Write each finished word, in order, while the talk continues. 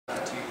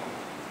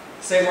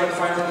say one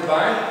final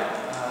goodbye,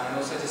 and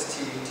also just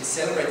to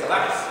celebrate the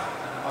life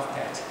of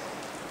Pat.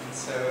 And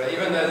so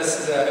even though this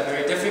is a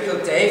very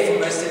difficult day for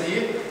most of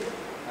you,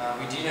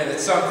 we do know that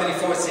Psalm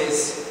 34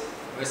 says,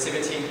 verse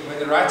 17, when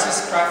the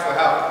righteous cry for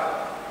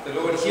help, the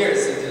Lord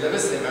hears and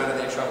delivers them out of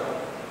their trouble.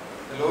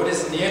 The Lord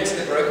is near to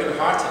the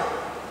brokenhearted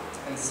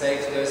and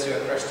saves those who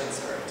are crushed in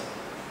spirit.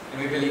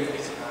 And we believe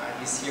that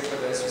He's here for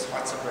those whose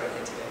hearts are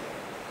broken today.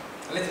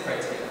 Let's pray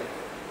together.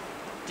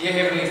 Dear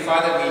Heavenly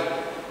Father,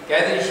 we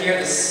gather here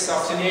this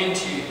afternoon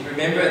to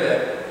remember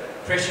the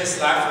precious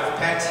life of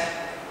Pat.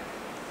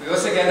 We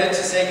also gather to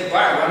say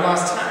goodbye one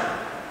last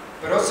time,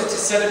 but also to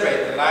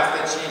celebrate the life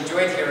that she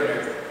enjoyed here on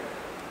earth.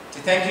 To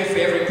thank you for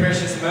every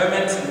precious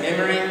moment and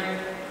memory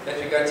that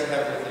we got to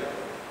have with you.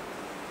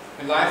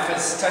 Your life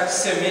has touched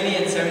so many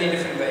in so many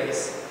different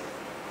ways.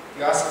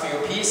 We ask for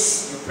your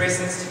peace, your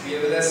presence to be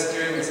with us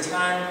during this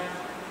time.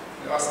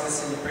 We ask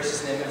this in the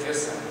precious name of your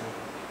Son.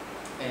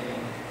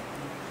 Amen.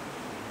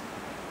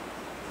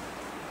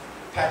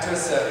 Pat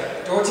was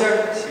a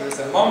daughter, she was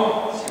a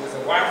mom, she was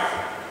a wife,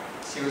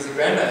 she was a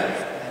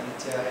grandmother,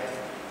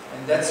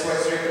 and that's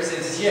what's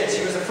represented here.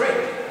 She was a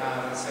friend.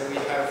 So we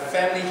have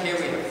family here,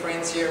 we have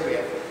friends here, we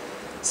have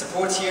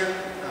support here,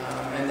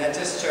 and that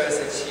just shows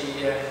that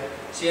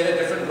she had a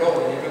different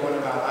role in every one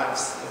of our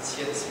lives that's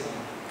here this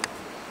morning.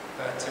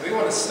 But we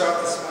want to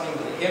start this morning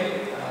with a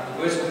hymn. The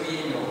words will be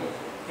in your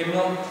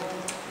hymnal.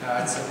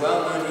 It's a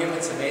well-known hymn,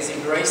 it's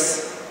Amazing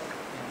Grace,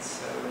 and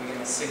so we're going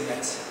to sing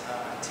that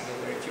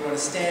together. If you want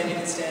to stand, you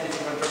can stand. If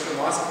you want to drop your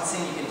mask and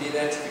sing, you can do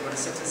that. If you want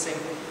to sit and sing,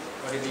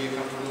 whatever you're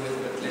comfortable with,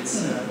 but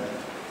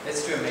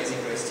let's do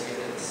Amazing Grace together.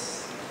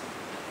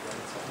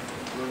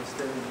 You want to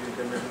stand and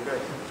do Amazing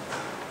Grace?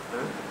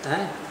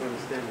 Huh? You want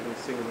to stand and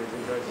sing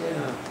Amazing Grace? Yeah.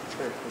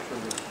 Okay, we'll show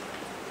you.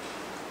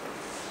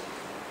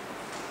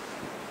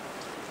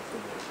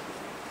 Amen.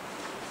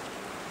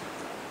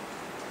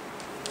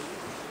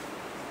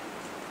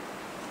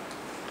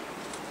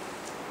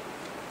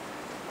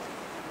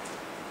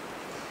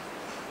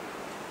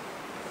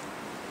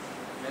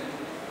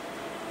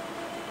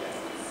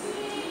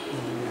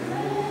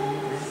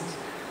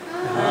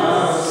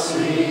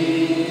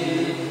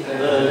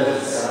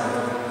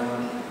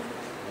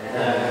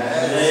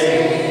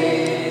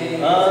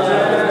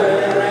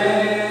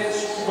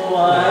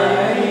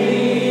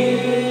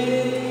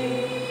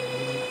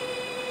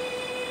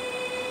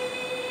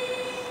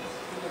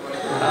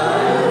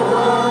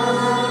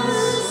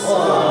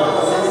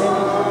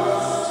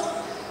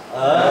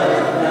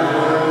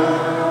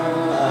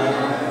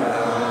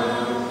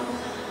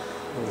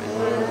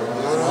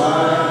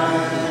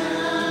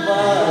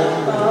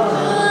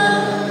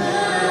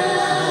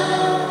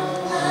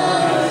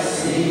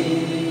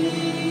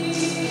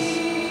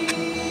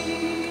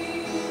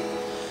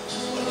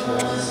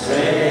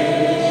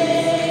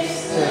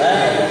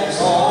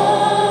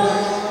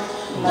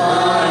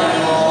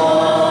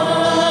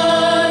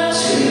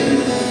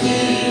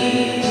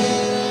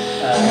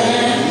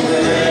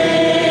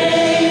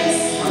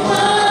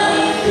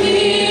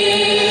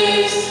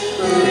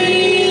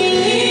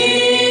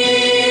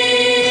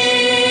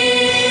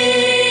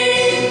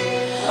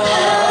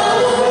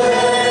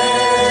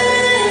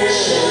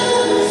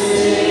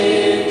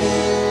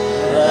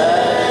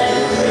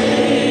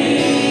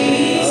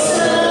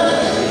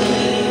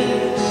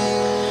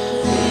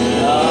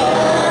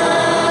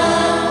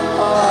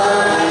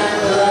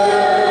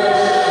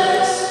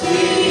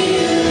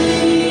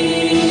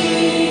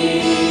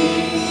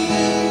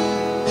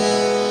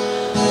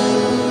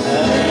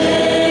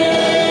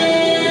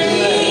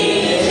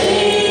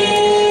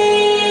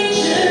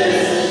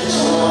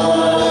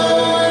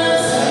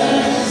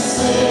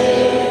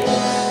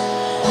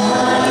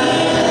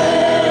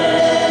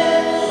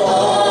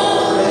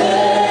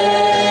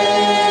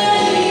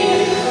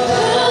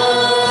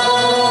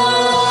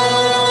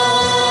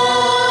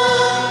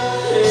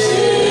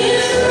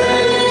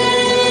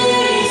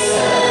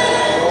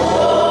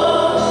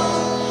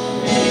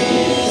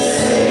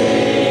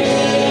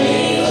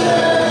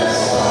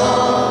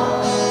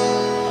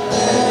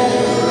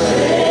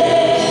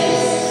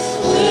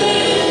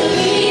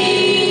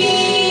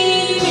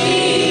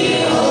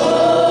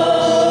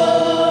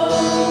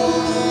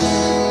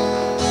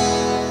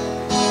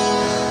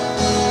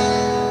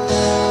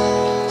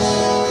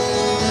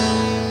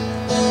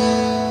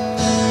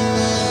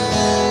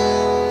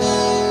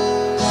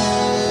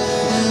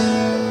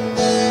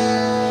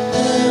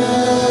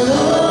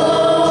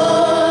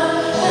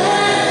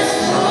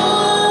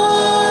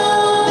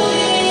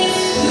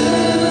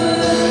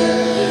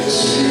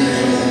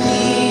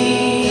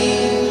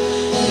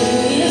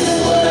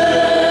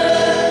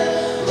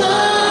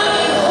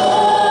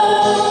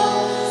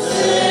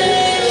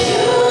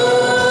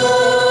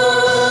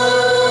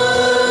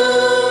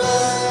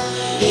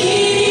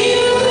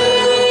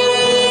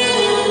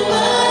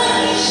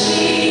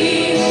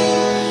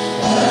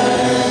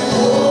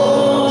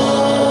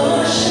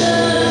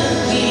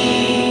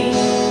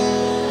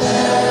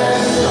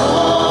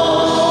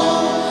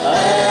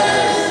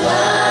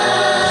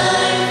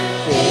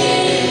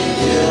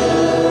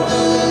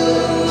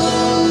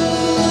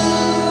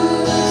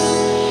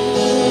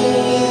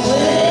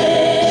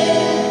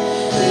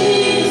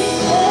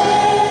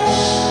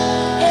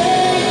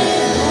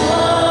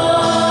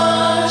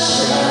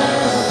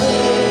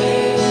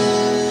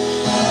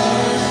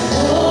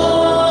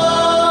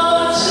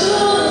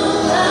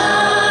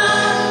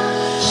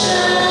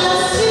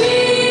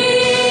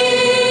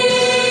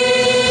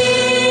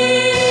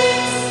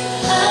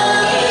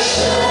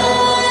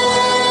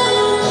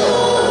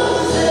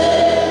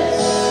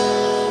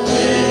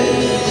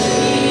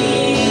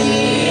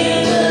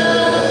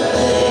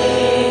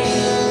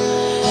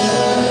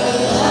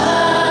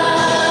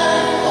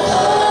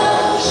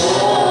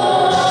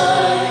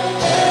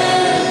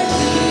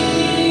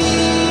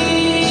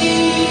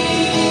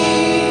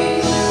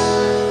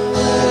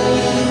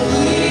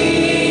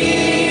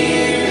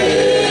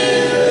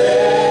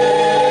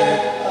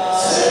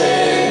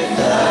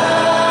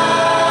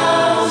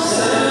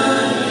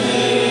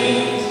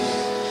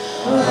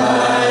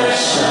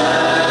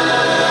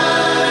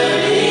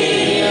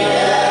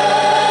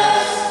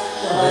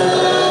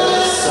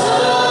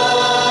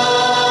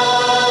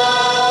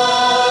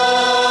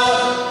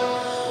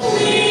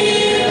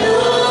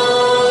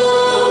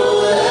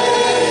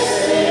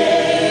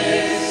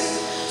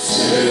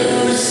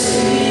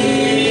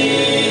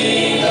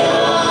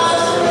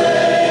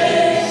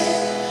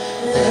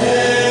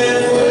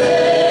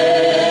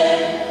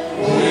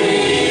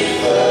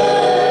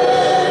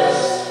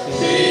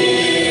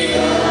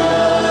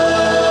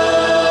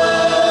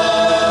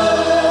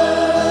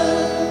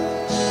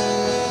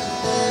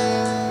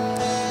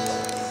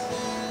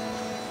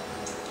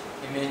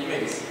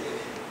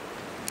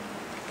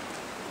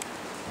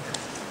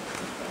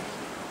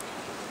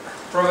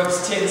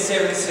 Proverbs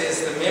 10:7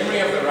 says, "The memory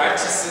of the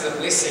righteous is a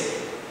blessing."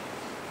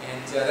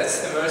 And that's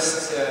the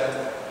most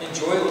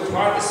enjoyable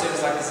part of the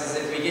service like this, is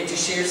that we get to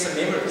share some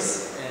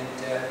memories and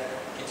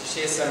get to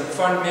share some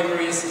fun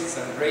memories and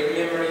some great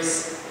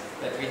memories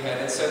that we had.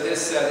 And so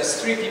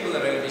there's 3 people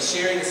that are going to be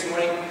sharing this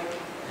morning.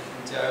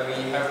 And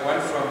we have one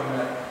from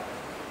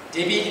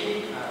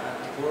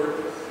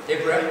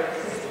Deborah.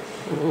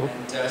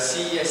 And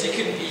she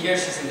couldn't be here.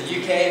 She's in the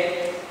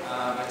UK.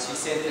 But she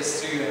sent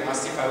this through and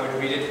asked if I would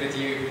read it with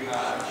you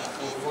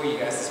for you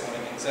guys this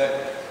morning. And so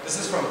this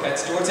is from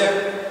Pat's daughter,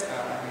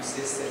 who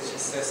says that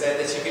she's so sad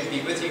that she couldn't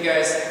be with you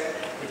guys.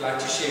 Would like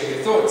to share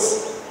her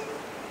thoughts.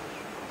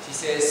 She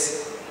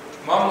says,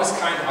 "Mom was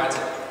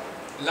kind-hearted,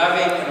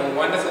 loving, and a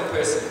wonderful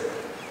person.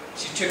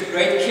 She took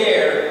great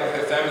care of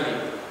her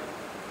family.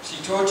 She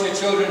taught her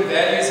children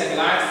values in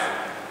life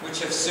which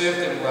have served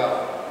them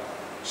well.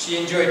 She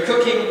enjoyed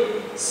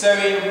cooking,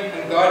 sewing,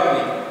 and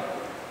gardening,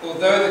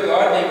 although the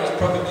gardening was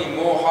probably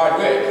more hard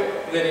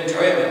work than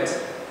enjoyment.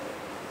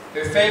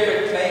 Her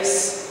favorite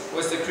place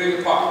was the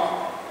Kruger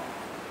Park.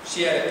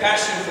 She had a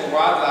passion for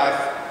wildlife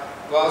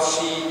while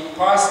she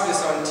passed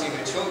this on to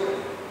her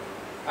children.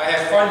 I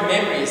have fond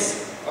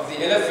memories of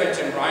the elephant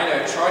and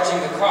rhino charging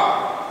the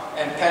car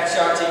and Pat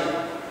shouting,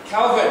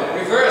 'Calvin,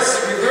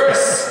 reverse,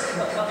 reverse!'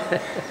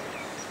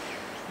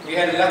 We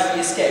had a lucky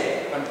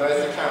escape on both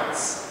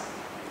accounts.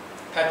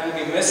 Pat will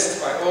be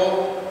missed by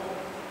all,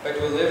 but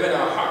will live in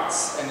our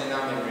hearts and in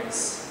our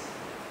memories."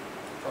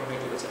 From her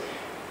daughter.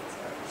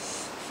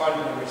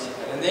 Fond memories she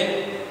had. And then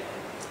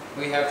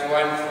we have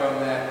one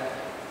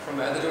from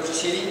my other daughter,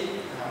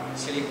 Shelly.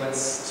 Shelly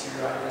wants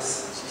to write this.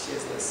 She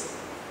shares this.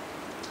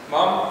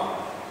 "Mom,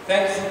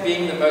 thank you for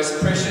being the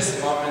most precious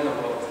mom in the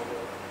world.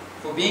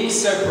 For being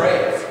so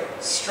brave,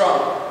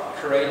 strong,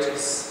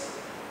 courageous.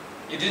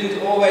 You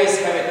didn't always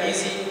have it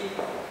easy,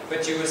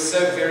 but you were so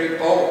very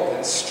bold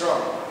and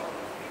strong,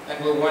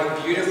 and were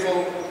one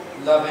beautiful,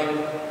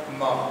 loving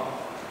mom.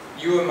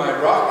 You were my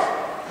rock,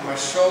 my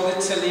shoulder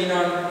to lean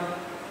on,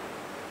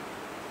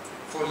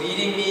 for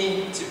leading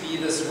me to be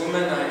this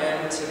woman I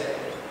am today.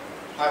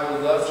 I will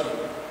love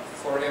you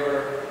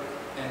forever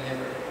and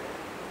ever.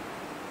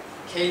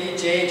 Kaylee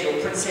Jade,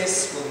 your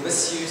princess, will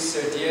miss you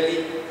so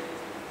dearly.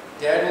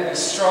 Dad will be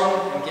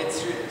strong and get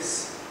through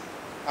this.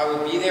 I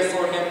will be there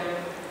for him.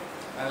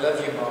 I love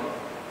you, Mom."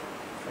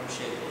 From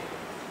Shelly.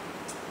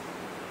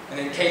 And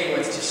then Kaylee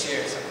wants to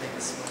share something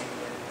this morning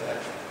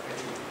with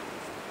you.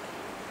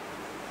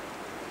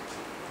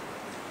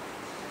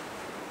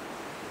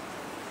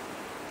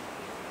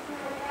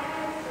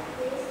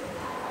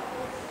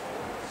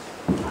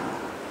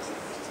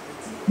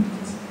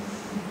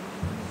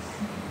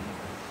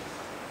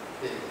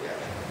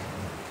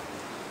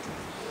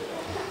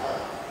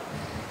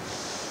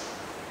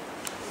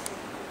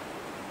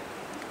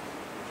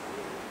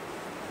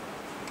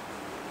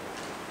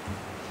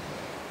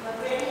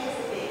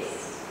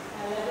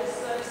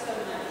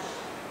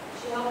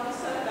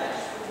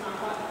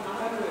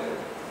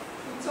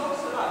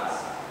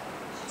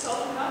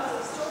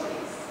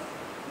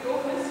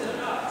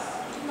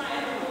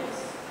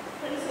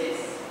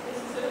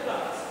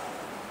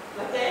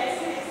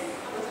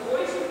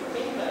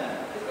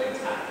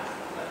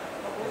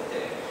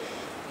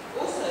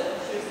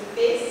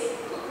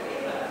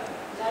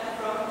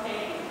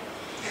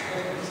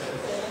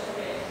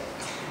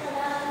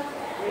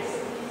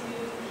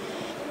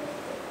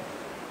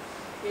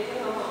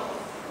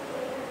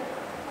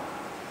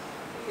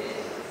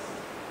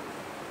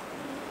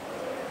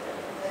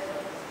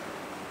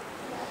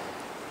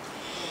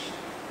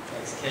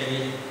 Thanks,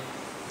 Katie.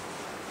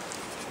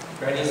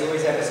 Granny's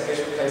always had a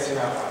special place in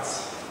our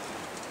hearts.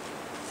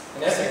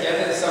 And as we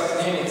gather this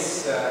afternoon,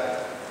 it's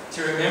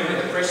to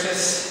remember the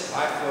precious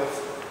life of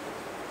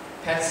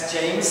Pat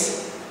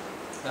James.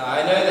 Now,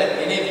 I know that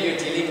many of you are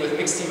dealing with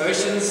mixed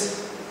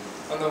emotions.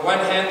 On the one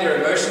hand, there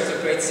are emotions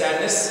of great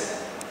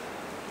sadness.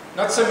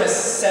 Not so much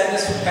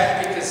sadness for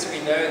Pat because we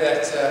know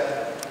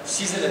that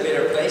she's in a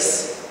better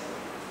place,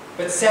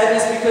 but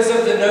sadness because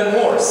of the no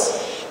mores.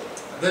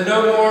 The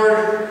no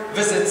more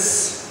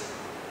visits,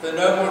 the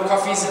no more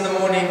coffees in the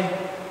morning,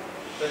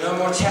 the no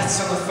more chats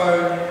on the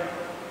phone,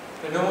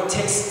 the no more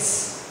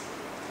texts,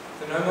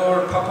 the no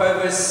more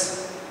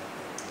popovers.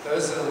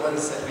 Those are the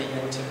ones that we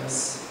begin to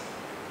miss,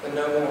 the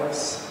no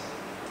mores.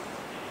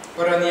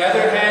 But on the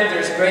other hand,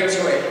 there's great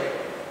joy,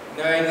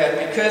 knowing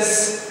that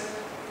because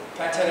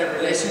Pat had a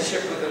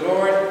relationship with the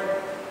Lord,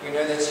 we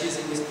know that she's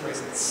in His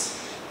presence.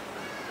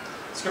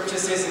 Scripture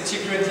says in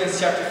 2 Corinthians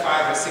chapter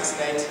 5, verse 6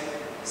 and 8,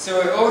 "So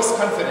we're always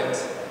confident,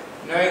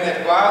 knowing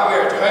that while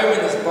we're at home in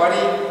this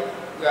body,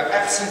 we are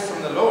absent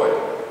from the Lord.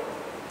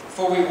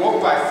 For we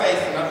walk by faith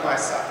and not by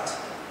sight.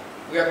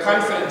 We are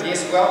confident,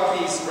 yes, well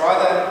pleased,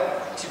 rather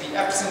to be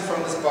absent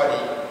from this body,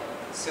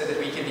 so that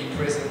we can be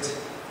present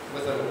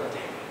with the Lord."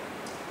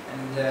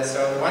 And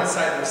so on one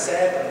side we're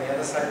sad, on the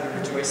other side we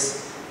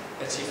rejoice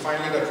that she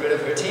finally got rid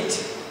of her tent,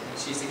 and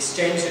she's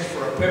exchanged it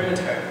for a permanent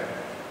home.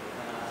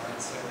 And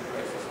so we're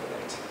grateful for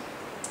that.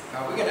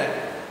 Now we're going to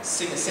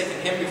sing a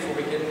second hymn before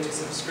we get into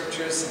some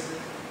scriptures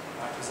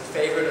and was a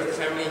favorite of the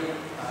family.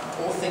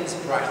 All things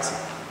bright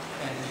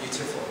and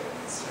beautiful.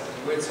 So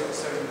the words are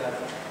also in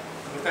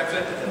the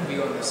pamphlet that will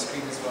be on the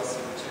screen as well,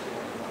 so whichever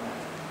one you want to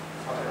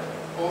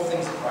follow. All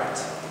things bright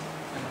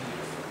and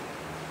beautiful.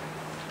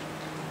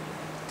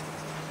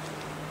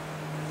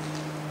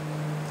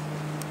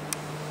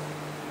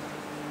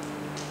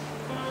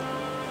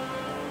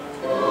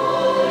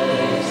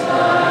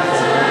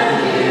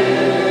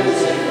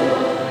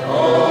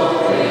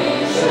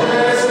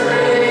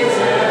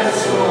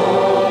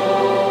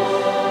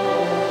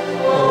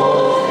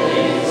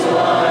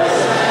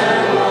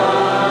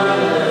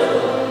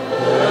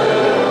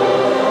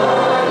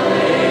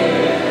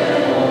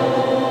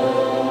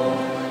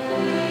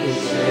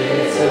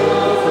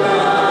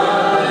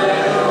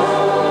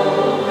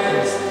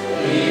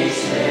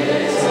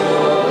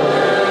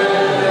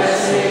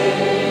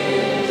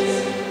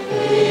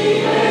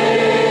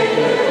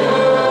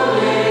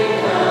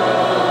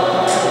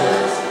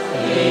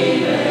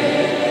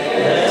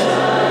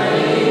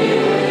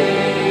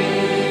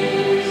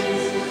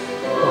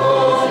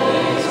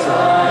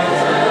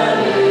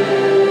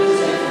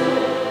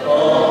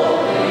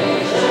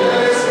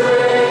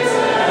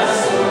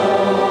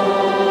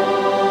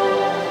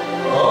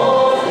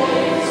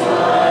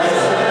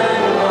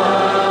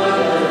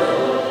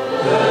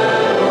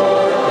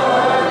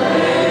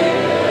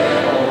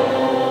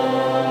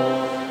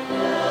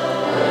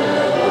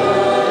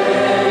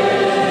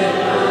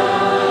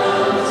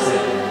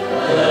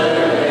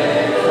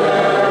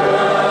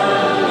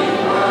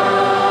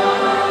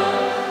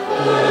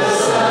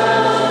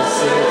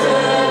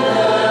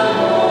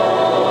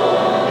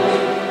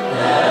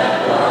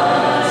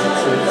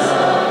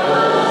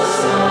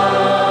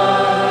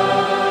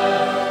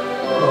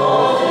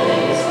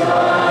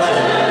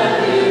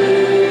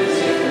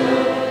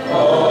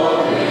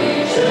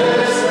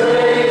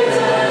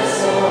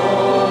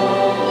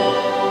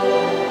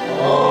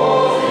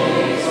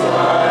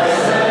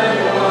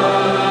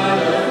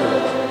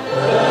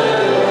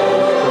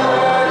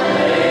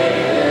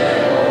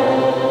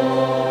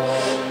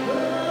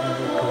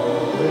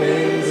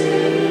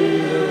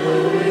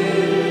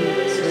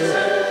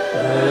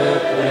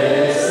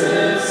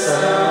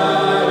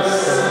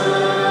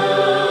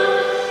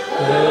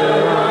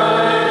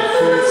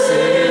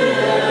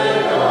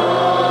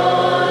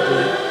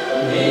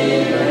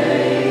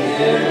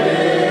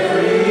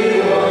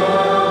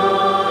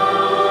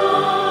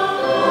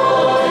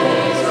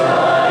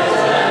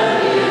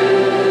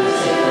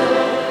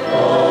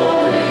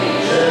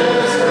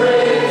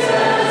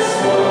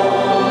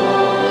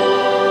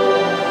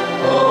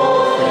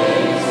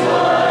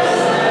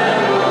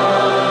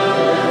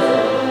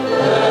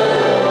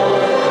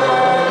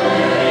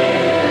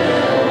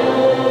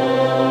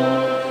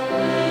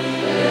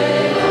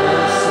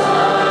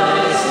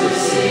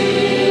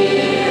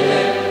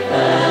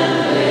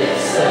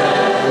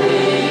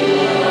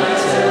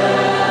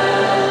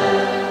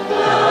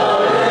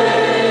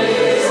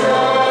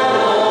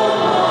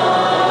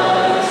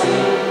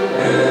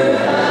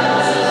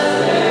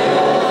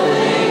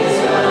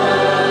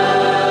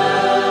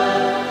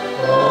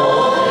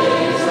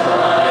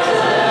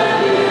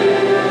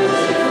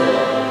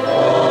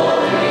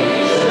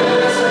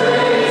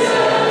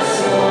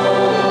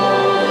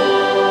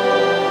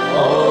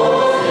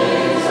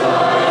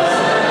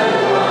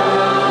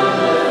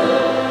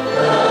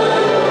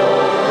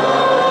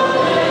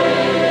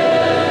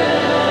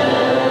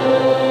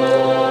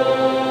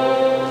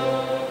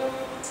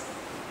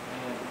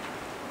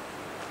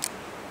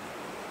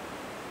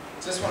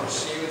 Just want to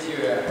share with you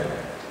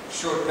a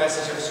short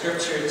passage of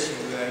scripture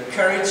to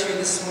encourage you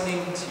this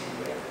morning, to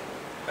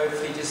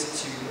hopefully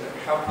just to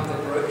help with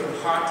the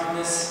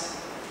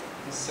brokenheartedness.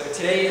 And so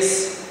today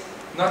is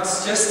not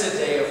just a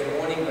day of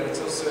mourning, but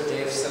it's also a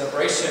day of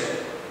celebration.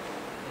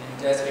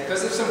 And it's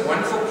because of some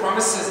wonderful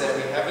promises that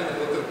we have in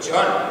the book of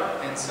John.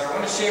 And so I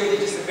want to share with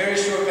you just a very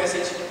short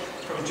passage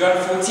from John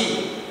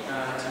 14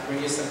 to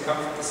bring you some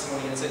comfort this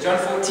morning. And so John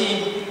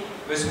 14,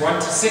 verse 1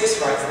 to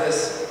 6 writes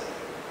this: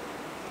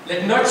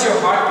 "Let not your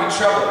heart be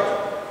troubled.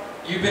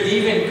 You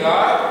believe in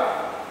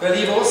God,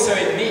 believe also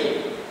in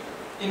me.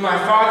 In my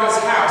Father's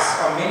house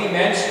are many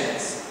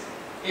mansions.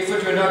 If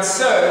it were not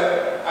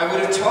so, I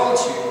would have told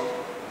you.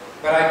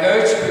 But I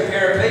go to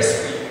prepare a place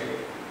for you.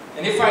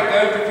 And if I go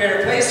and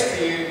prepare a place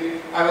for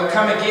you, I will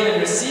come again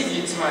and receive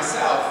you to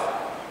myself,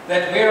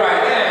 that where I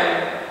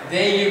am,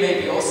 there you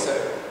may be also.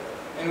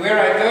 And where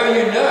I go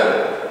you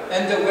know,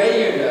 and the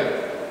way you know."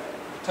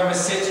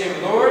 Thomas said to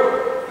him,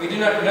 "Lord, we do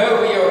not know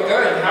where you are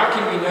going. How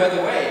can we know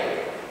the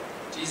way?"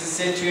 Jesus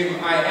said to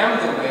him, "I am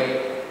the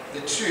way,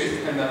 the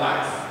truth, and the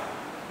life.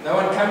 No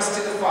one comes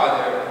to the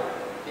Father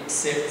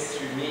except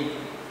through me."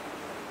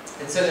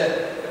 And so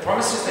the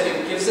promises that he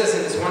gives us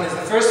in this one is,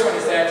 the first one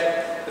is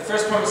that, the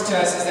first promise to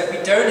us is that we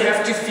don't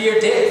have to fear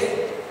death.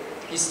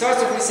 He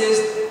starts off and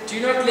says, do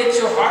not let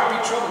your heart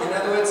be troubled. In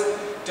other words,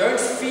 don't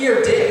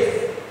fear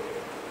death.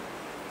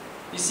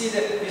 You see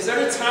that there's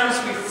only times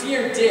we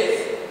fear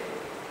death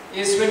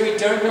is when we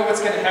don't know what's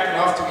going to happen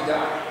after we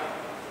die.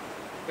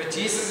 But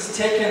Jesus has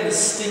taken the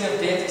sting of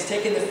death, he's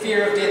taken the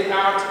fear of death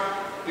out,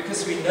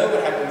 because we know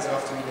what happens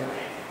after we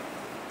die.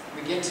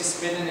 We get to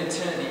spend an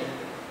eternity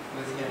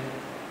with Him.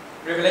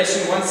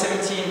 Revelation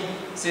 1:17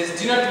 says,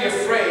 "Do not be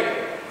afraid,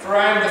 for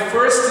I am the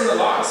first and the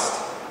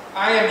last.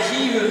 I am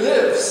He who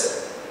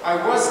lives. I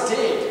was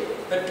dead,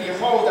 but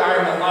behold, I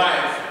am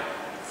alive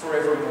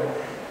forevermore."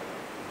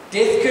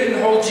 Death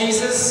couldn't hold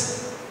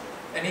Jesus,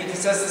 and He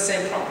gives us the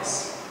same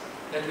promise,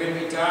 that when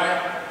we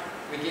die,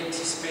 we get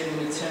to spend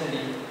an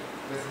eternity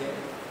with Him.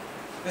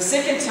 The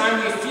second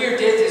time we fear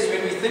death is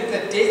when we think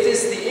that death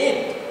is the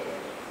end.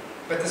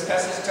 But this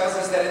passage tells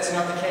us that it's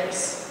not the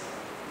case.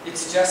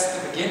 It's just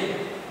the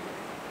beginning.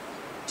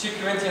 2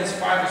 Corinthians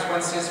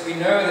 5:1 says, "We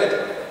know that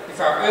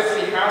if our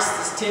earthly house,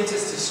 this tent,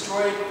 is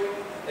destroyed,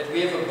 that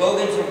we have a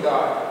building from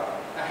God,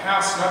 a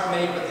house not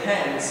made with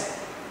hands,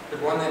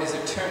 but one that is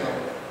eternal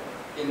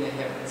in the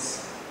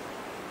heavens."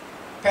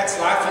 Pat's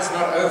life is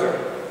not over.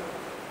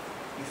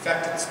 In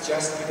fact, it's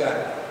just begun.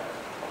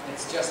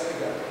 It's just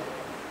begun.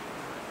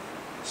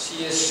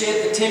 She has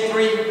shed the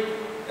temporary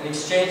and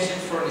exchanged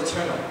it for an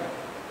eternal.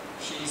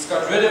 She's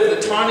got rid of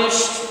the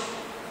tarnished.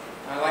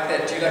 I like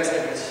that Dulux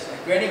image.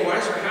 Like, "Granny, why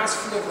is your house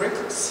full of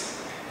wrinkles?"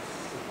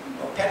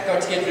 Well, Pat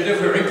got to get rid of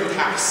her wrinkled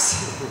house.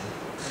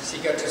 And she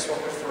got to swap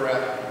it for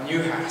a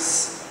new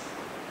house.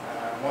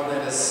 One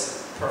that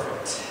is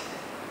perfect.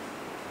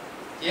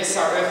 Yes,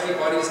 our earthly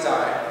bodies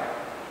die,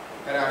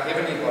 but our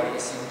heavenly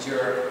bodies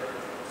endure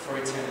for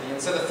eternity.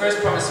 And so the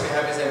first promise we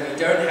have is that we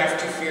don't have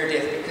to fear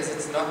death, because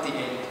it's not the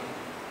end.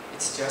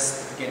 It's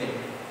just the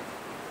beginning.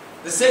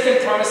 The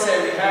second promise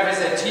that we have is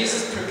that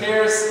Jesus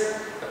prepares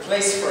a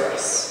place for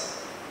us.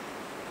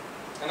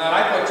 And I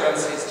like what John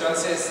says. John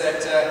says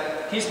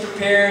that He's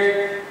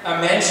prepared a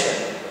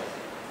mansion.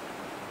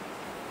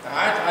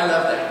 I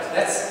love that.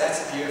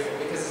 That's beautiful,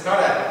 because it's not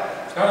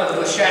a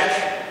little shack.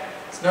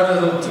 It's not a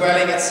little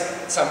dwelling.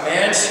 It's a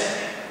mansion.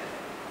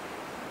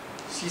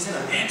 She's in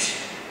a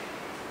mansion.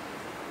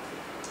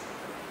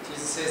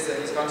 Jesus says that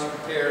He's going to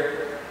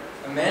prepare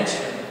a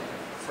mansion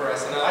for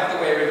us. And I like the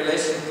way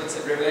Revelation puts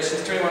it.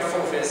 Revelation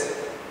 21:4 says,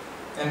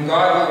 "And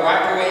God will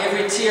wipe away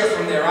every tear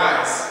from their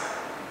eyes.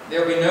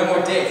 There will be no more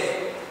death,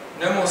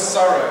 no more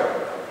sorrow,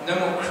 no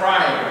more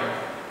crying.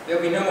 There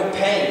will be no more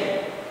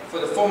pain, for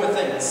the former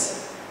things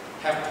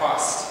have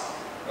passed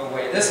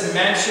away." This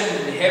mansion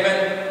in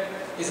heaven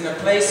is in a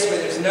place where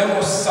there's no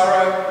more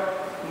sorrow,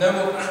 no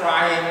more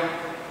crying,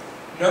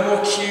 no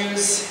more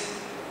queues,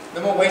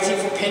 no more waiting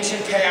for pension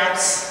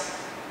payouts,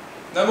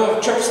 no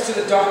more trips to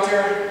the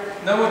doctor,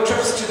 no more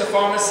trips to the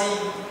pharmacy,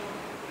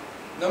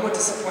 no more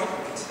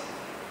disappointment,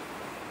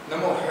 no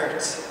more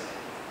hurt,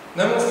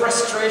 no more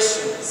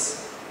frustrations.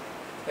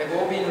 They've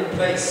all been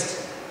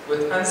replaced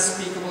with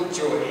unspeakable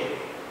joy.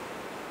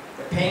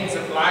 The pains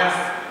of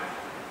life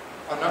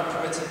are not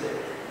permitted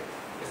there.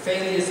 The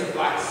failures of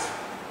life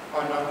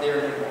are not there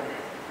anymore.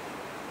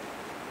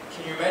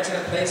 Can you imagine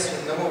a place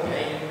with no more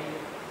pain,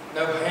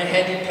 no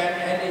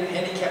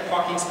handicap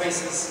parking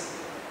spaces?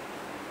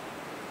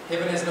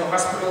 Heaven has no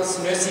hospitals,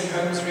 nursing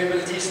homes,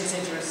 rehabilitation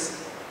centers.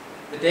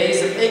 The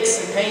days of aches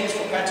and pains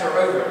for Pat are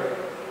over.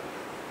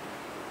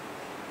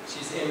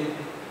 She's in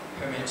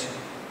her mansion.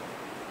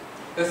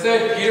 The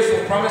third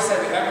beautiful promise that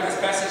we have in this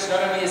passage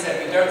not only is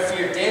that we don't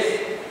fear death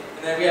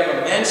and that we have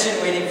a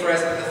mansion waiting for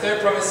us, but the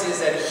third promise is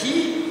that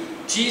He,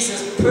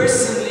 Jesus,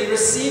 personally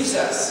receives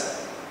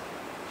us.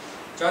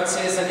 John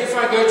says, "And if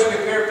I go to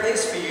prepare a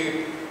place for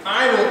you,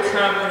 I will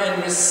come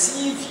and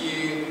receive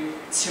you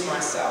to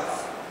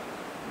myself,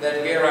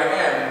 that where I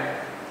am,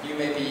 you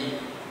may be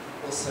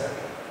also."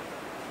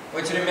 I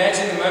want you to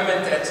imagine the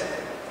moment that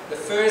the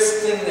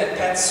first thing that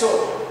Pat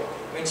saw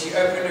when she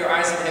opened her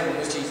eyes in heaven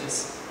was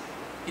Jesus.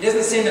 He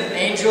doesn't send an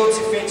angel to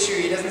fetch you.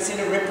 He doesn't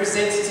send a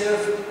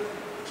representative.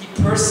 He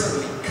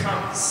personally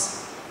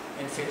comes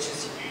and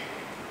fetches you.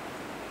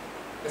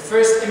 The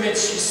first image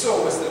she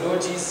saw was the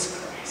Lord Jesus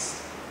Christ,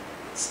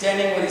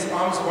 standing with His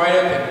arms wide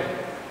open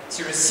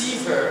to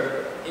receive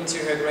her into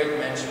her great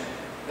mansion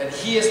that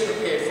He has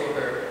prepared for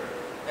her,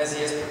 as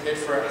He has prepared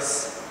for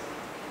us.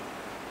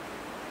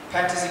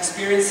 Pat is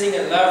experiencing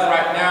a love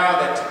right now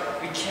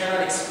that we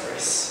cannot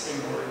express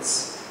in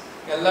words.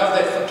 A love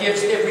that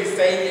forgives every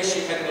failure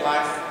she had in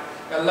life.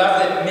 A love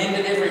that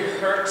mended every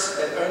hurt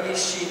that only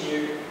she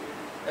knew.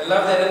 A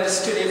love that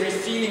understood every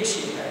feeling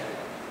she had.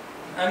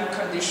 An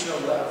unconditional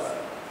love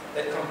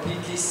that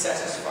completely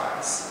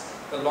satisfies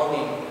the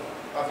longing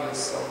of your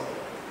soul.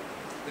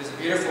 There's a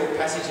beautiful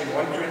passage in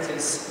 1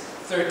 Corinthians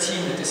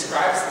 13 that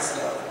describes this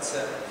love. It's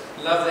a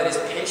love that is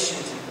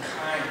patient and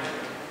kind,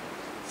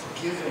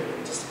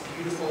 forgiving, just a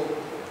beautiful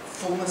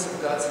fullness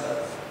of God's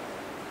love.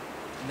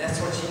 And that's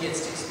what she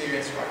gets to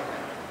experience right now.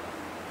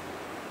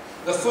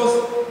 The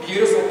fourth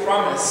beautiful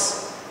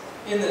promise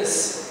in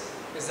this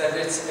is that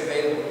it's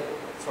available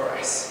for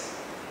us.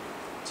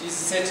 Jesus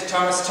said to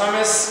Thomas,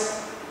 "Thomas,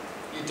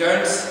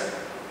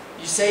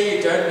 you say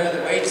you don't know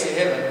the way to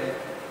heaven,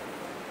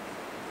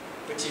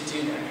 but you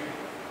do know."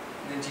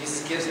 And then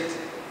Jesus gives it.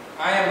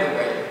 "I am the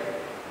way,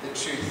 the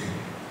truth,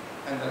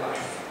 and the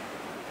life."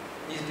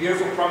 These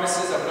beautiful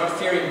promises of not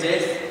fearing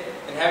death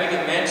and having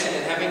a mansion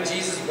and having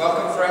Jesus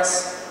welcome for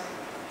us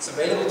It's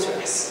available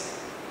to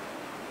us.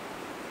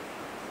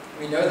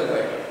 We know the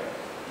way.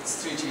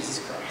 It's through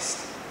Jesus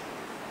Christ.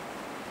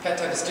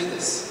 Pat understood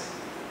this.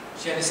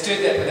 She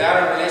understood that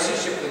without a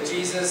relationship with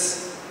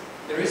Jesus,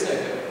 there is no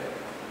good.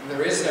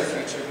 There is no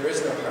future. There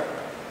is no hope.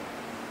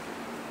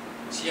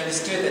 She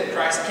understood that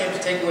Christ came to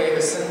take away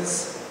her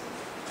sins,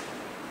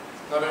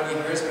 not only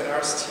hers but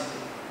ours too.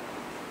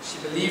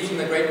 She believed in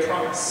the great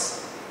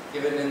promise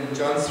given in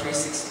John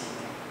 3:16.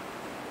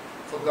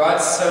 For God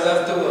so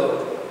loved the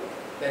world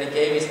that he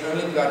gave his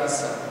only begotten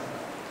Son.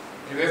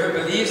 Whoever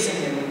believes in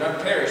him will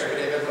not perish but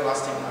have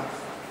everlasting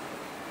life.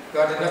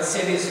 God did not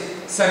send his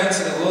Son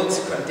into the world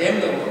to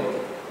condemn the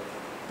world,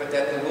 but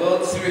that the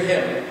world through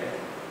him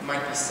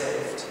might be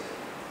saved.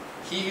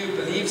 He who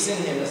believes in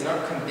him is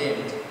not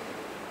condemned,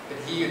 but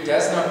he who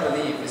does not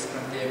believe is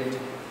condemned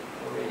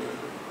already.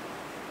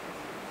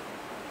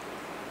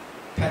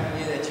 Pat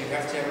knew that you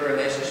have to have a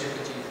relationship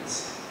with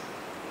Jesus.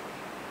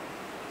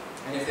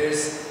 And if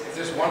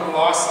there's one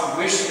lasting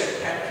wish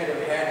that Pat could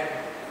have had,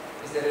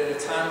 is that at a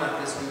time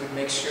like this we would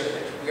make sure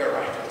that we are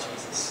right with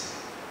Jesus.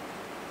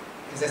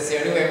 Because that's the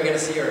only way we're going to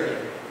see her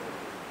again,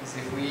 is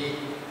if we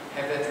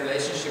have that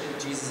relationship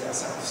with Jesus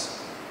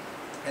ourselves.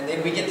 And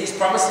then we get these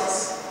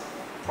promises.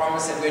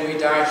 Promise that when we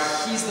die,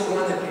 he's the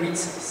one that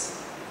greets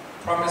us.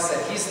 Promise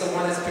that he's the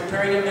one that's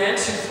preparing a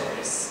mansion for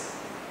us.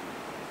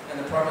 And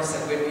the promise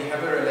that when we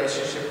have a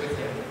relationship with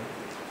him,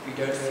 we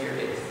don't fear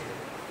death,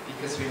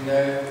 because we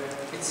know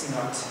it's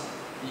not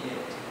the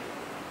end.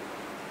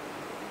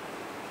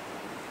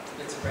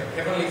 Let's pray.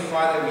 Heavenly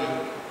Father, we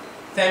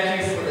thank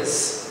you for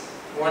this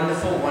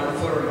wonderful,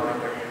 wonderful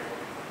reminder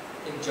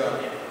in John,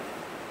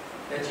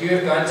 that you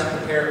have gone to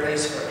prepare a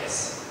place for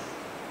us,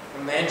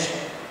 a mansion,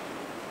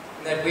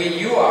 and that where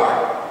you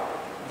are,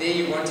 there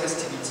you want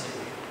us to be too.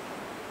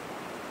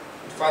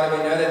 And Father,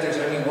 we know that there's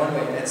only one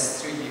way, and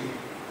that's through you,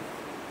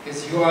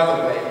 because you are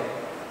the way,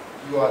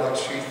 you are the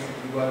truth,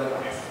 and you are the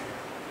life.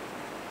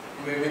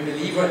 And when we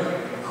believe on you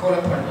and call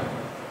upon you,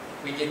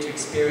 we get to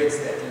experience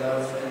that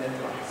love and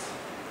that life.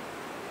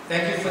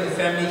 Thank you for the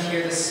family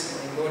here this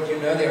morning, Lord. You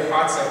know their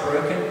hearts are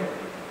broken,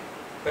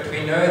 but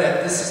we know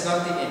that this is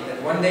not the end,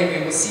 that one day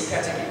we will see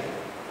Pat again.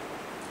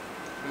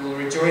 We will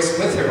rejoice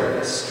with her on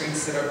the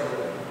streets that are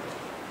golden.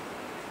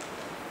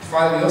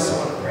 Father, we also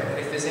want to pray that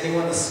if there's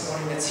anyone this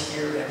morning that's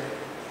here that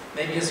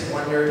maybe has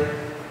wondered,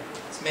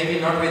 it's maybe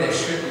not where they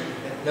should be,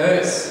 that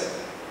knows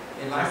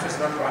their life is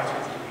not right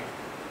with you,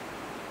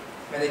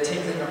 may they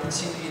take an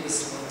opportunity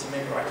this morning to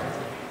make right with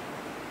you.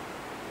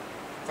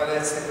 Father,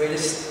 that's the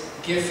greatest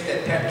gift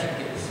that Pat can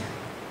give,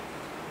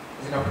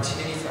 is an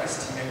opportunity for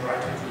us to make right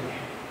with you,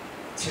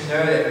 to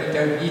know that we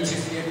don't need to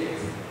fear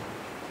death,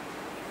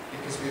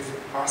 because we've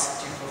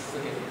asked you for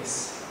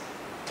forgiveness.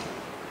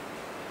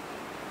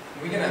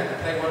 We're going to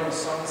play one more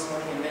song this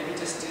morning, and maybe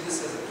just do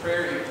this as a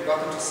prayer. You're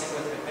welcome to sing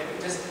with it. Maybe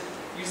just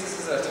use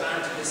this as a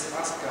time to just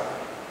ask God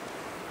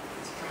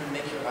to come and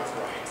make your life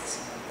right.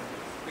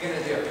 We're going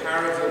to do a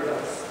Power of Your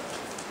Love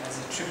as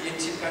a tribute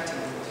to Pat, and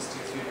then we'll just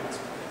do a few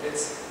announcements.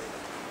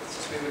 It's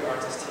just where we are.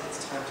 Just take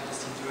this time to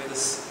just enjoy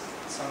this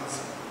song.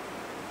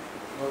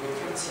 Lord, we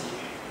come to you.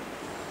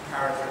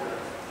 Power of Your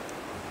Love.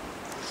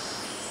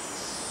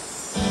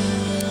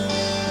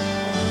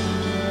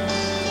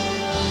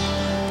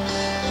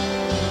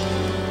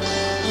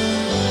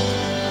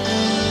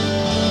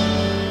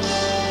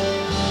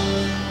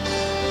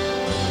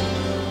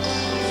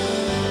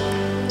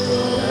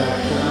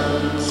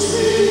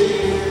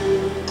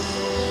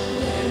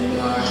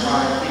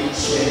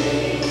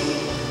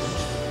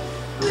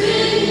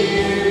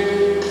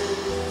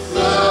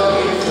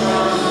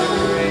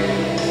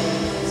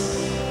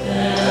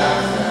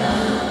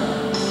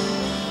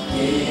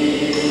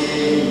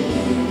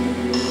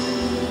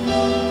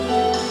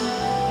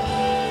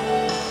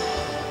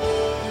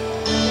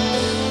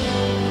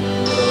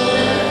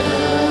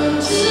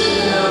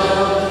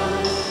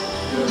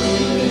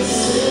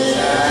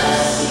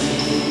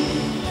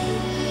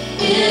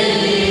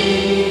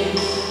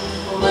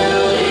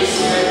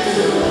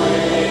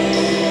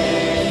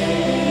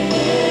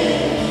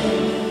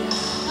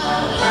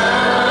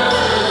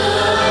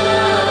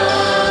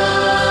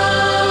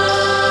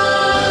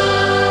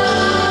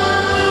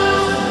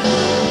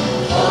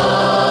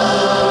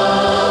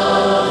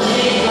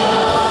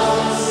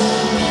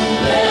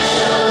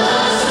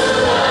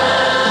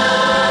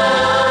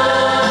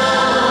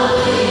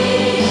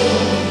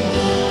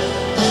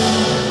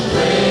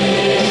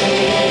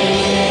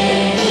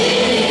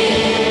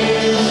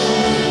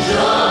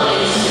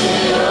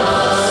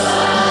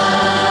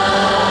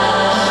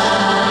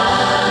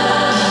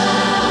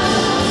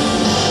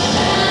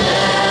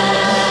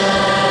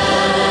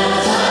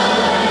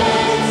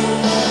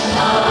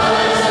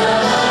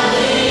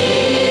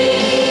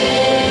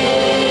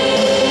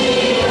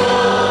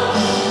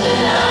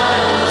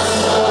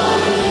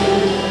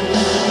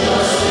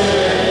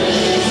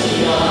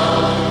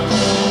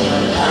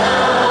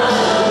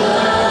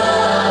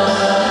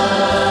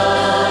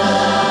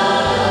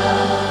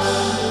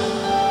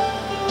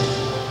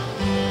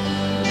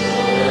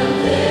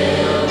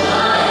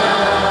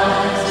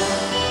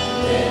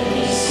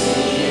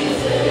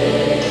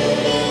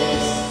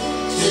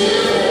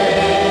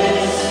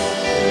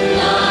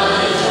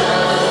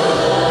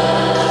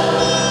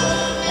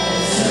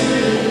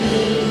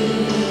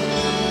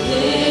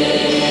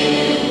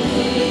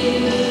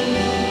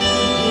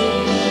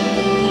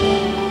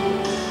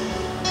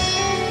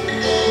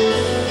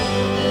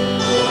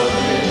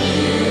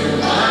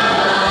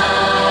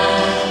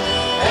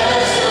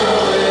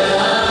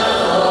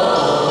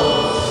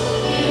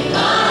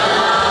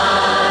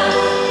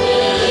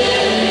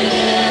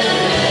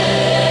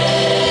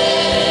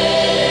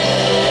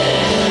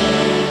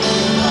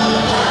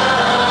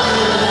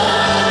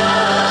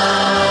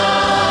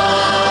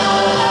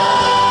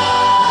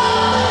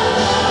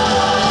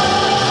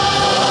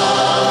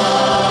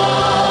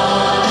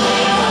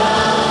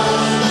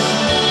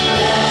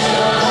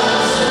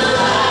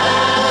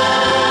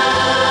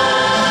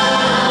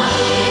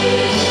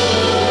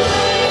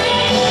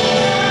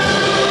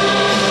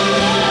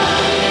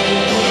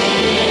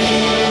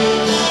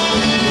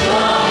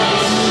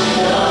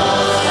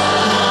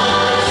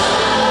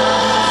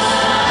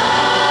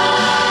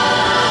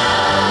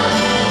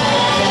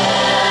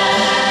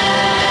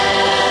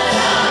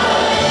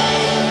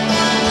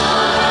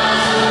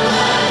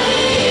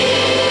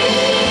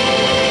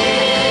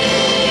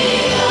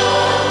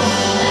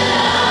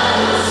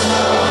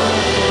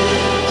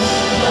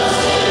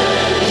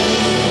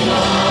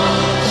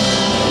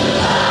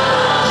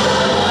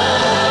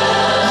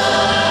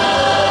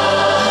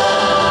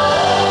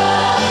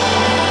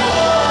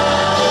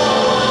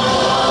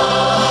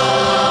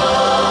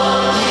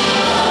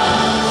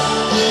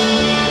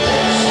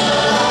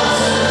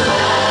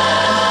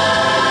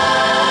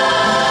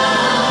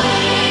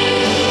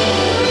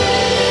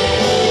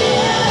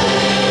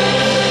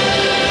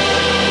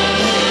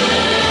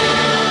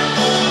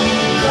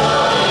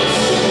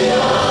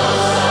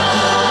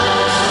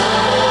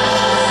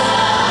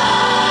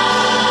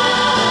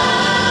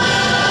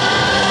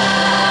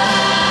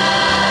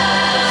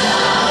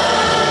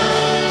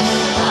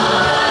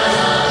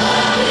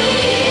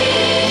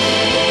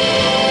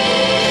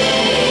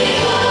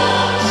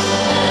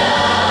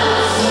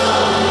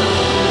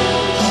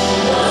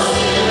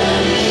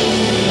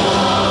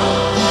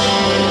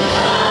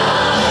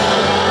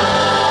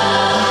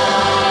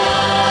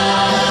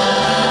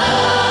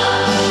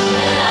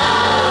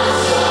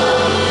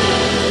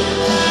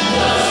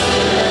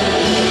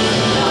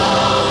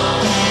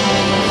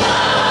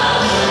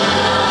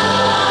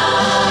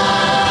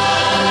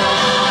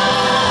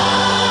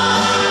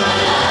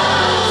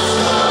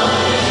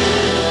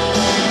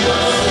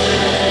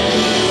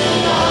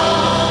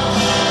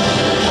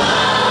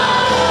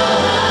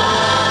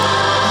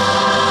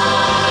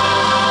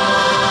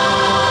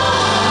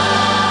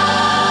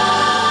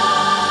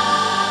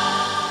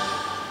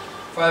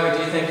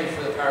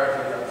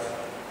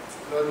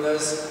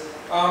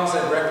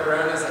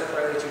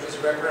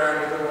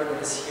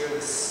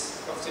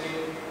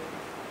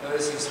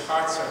 those whose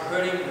hearts are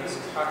hurting, those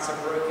whose hearts are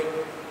broken.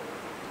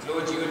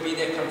 Lord, you would be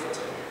their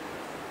comforter.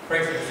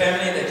 Pray for the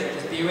family, that you would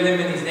just be with them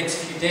in these next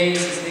few days,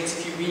 these next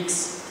few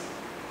weeks.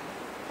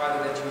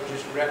 Father, that you would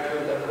just wrap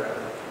your love around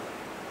them,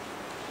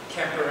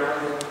 camp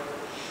around them,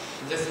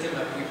 lift them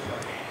up, we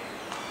pray.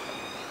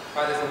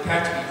 Father, for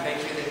Pat, we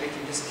thank you that we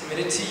can just commit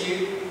it to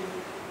you.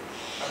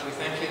 Father, we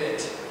thank you that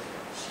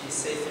she is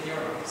safe in your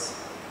arms.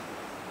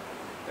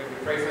 Lord, we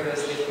pray for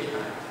those left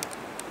behind,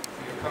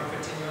 for your comfort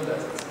and your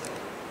love today.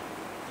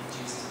 In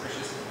Jesus'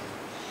 precious name.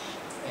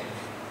 Amen.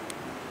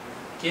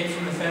 Again,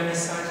 from the family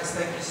side, just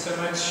thank you so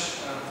much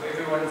for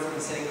everyone who's been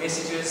sending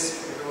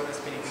messages, for everyone that's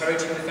been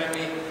encouraging the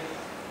family.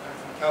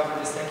 From Calvin,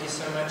 just thank you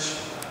so much.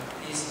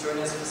 Please join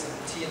us for some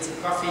tea and some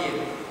coffee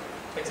and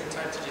take some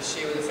time to just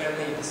share with the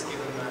family and just give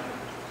them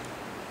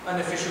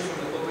unofficial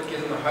from the pulpit,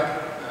 give them a hug.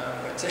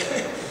 But let's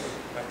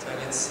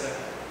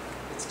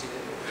do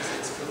that.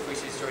 Let's feel free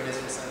to join us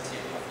for some tea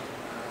and coffee.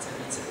 It's a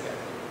meet at the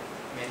family.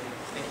 Amen.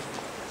 Thank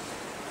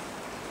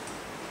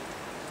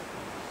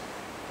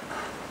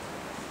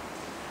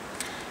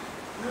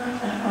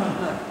you.